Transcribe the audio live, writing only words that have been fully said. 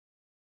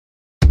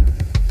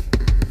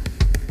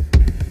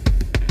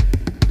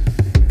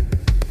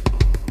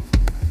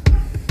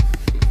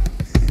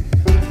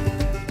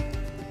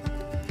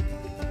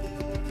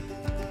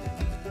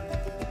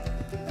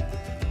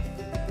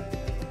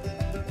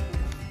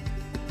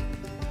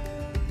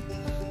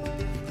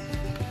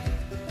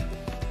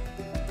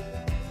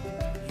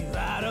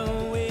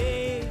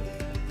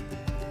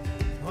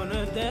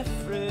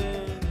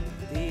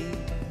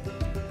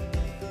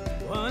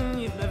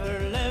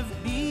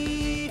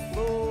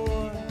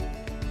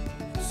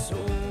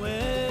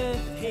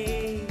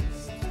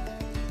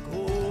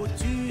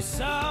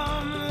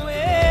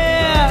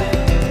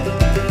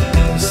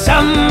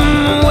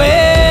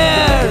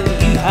somewhere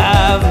you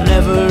have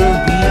never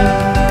been.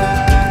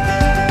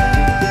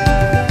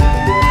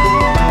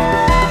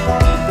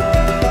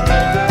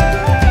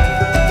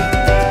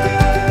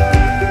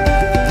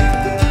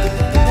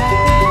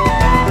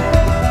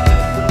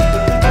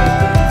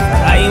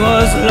 I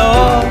was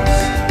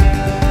lost,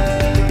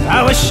 I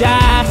wish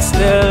I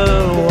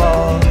still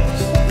was.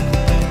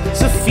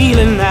 It's a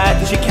feeling that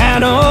you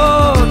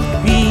cannot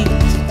beat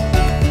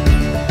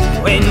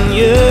when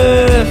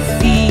your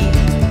feet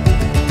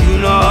do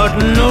not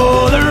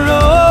know the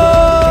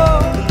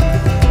road,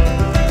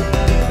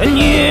 and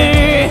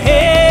your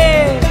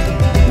head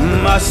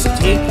must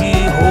take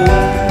you home.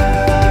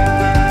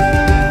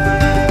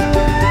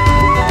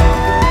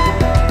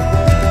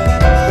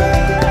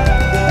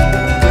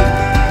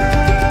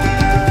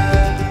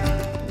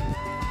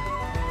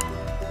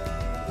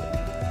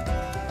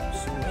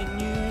 So when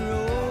you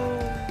roll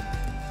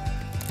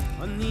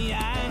on the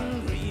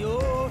angry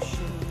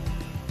ocean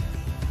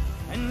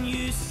and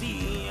you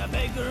see a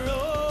big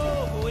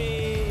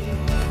rowway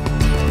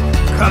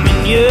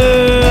coming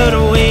your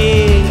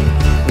way,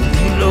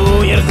 you know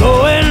you're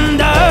going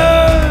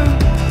down.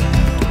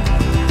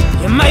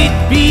 You might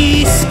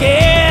be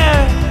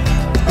scared,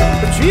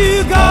 but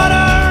you gotta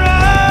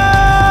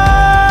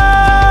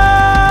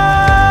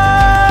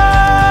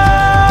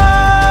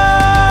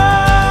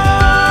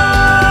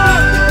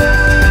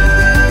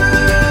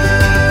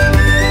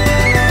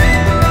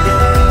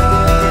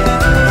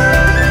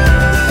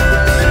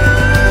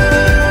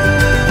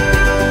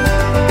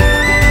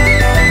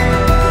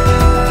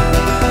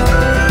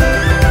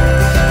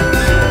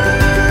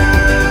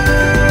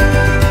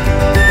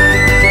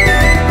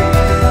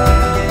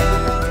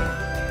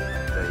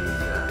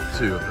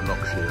of the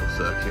Loch Shiel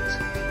circuit,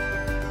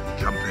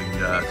 camping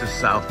just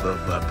south of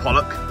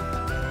Pollock.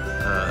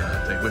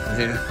 Big Whiffen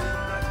here,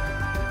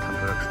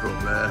 camper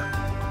extraordinaire,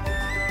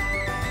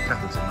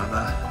 Capital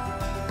Manor,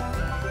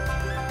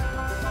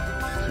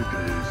 2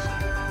 canoes,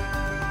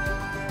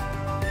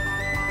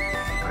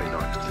 very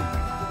nice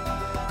camping.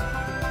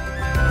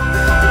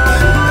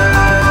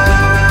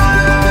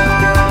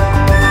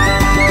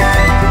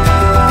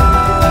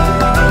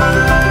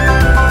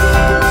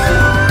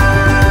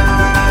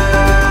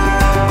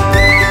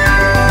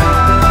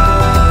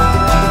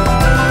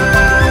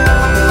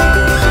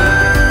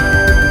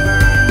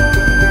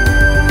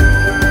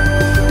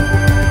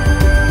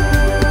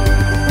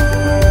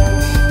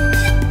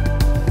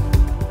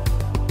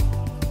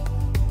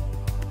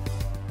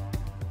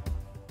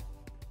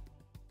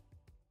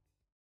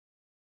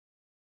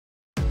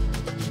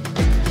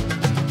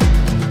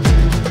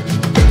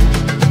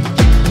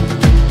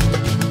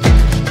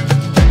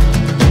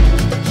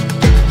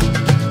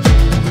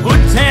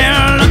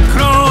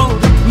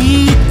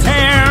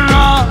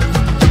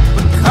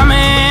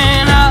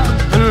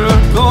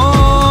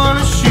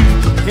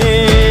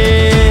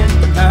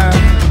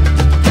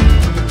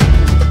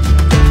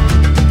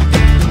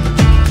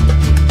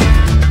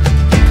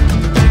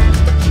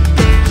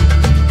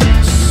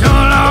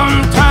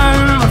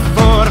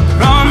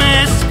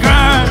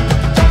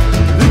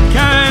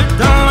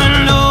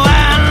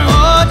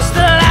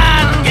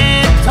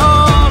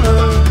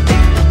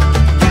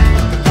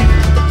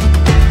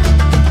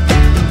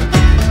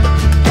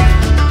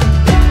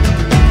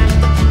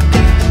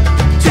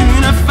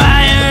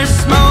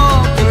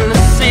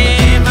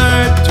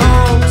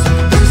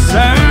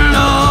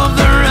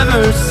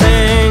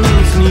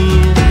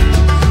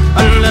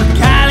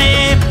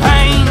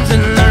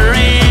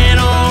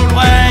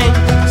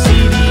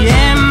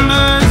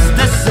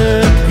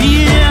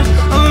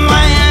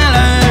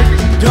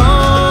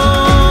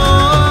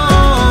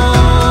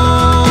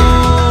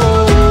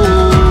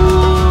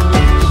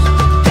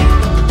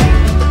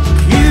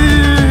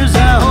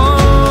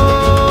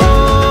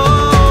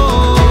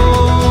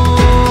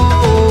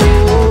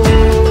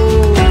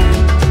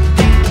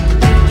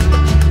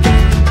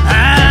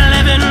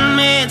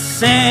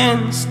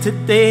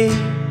 Today,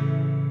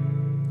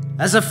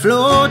 as I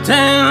float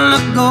in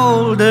a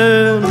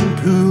golden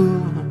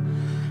pool,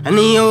 and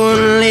the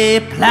only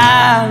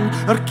plan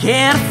or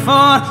care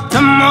for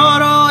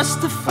tomorrow is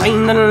to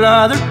find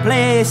another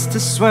place to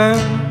swim.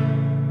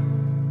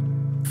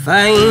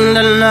 Find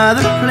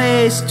another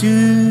place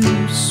to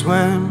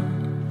swim.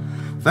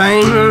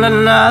 Find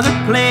another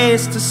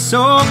place to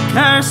soak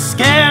her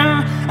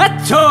skin. A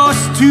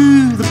toast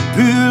to the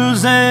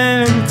pools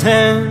and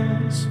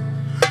Thames.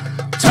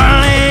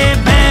 Turley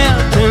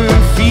belt and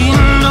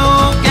feeding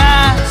no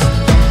gas.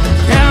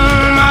 Kill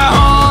my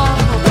heart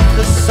with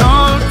the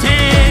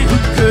salty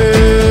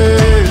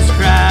hooker's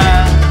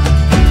cry.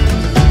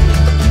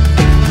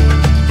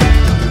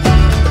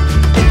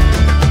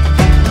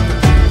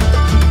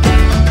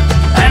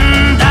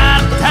 And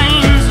dark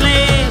times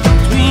lay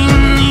between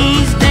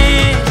these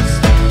days.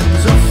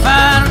 So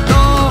far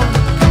ago,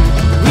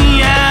 we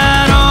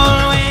had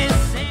always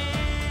said.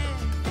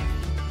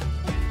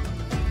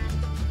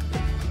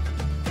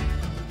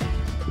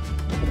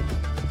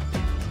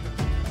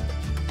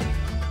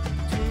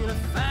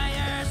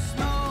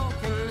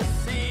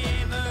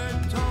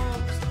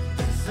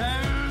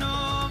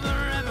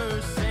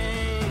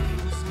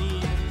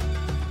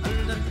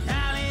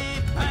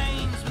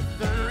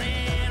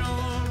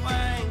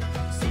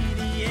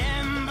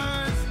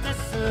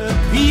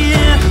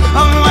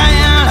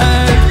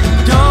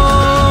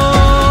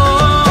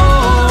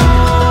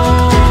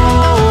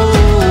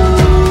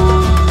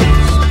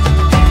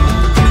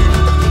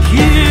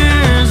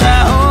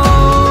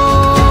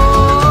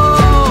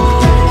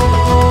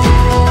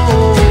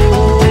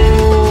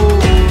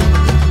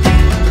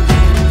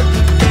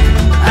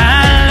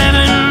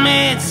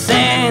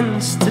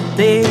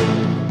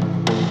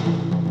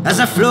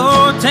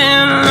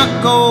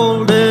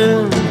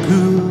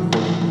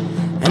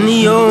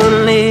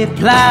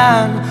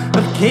 plan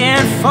or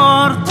care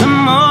for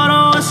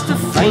tomorrow is to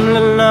find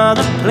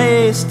another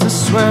place to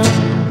swim.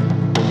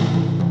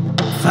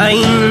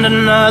 Find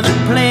another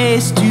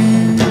place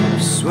to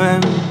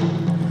swim.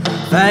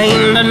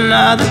 Find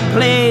another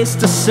place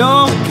to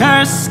soak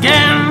her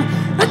skin.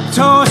 A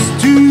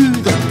toast to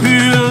the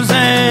pools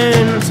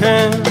in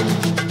town.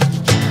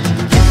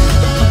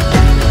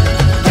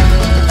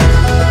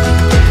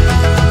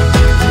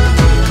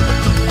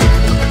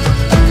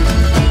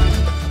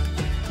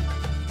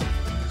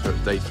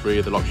 Day 3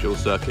 of the Loch Shiel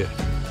circuit.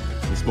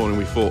 This morning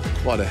we fought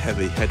quite a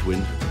heavy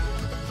headwind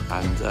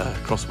and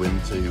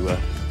crosswind to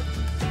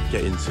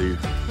get into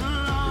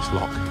this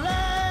loch,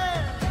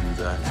 and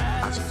it's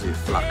absolutely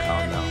flat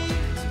calm now.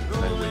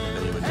 No wind,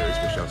 no even there is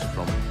for shelter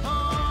from it.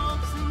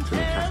 Tim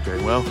and Kath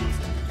going well.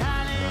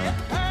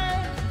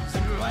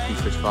 Some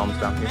fish farms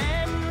down here.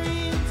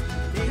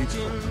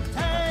 Beautiful,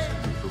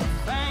 absolutely beautiful.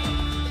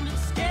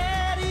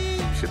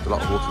 We shipped a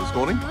lot of water this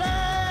morning.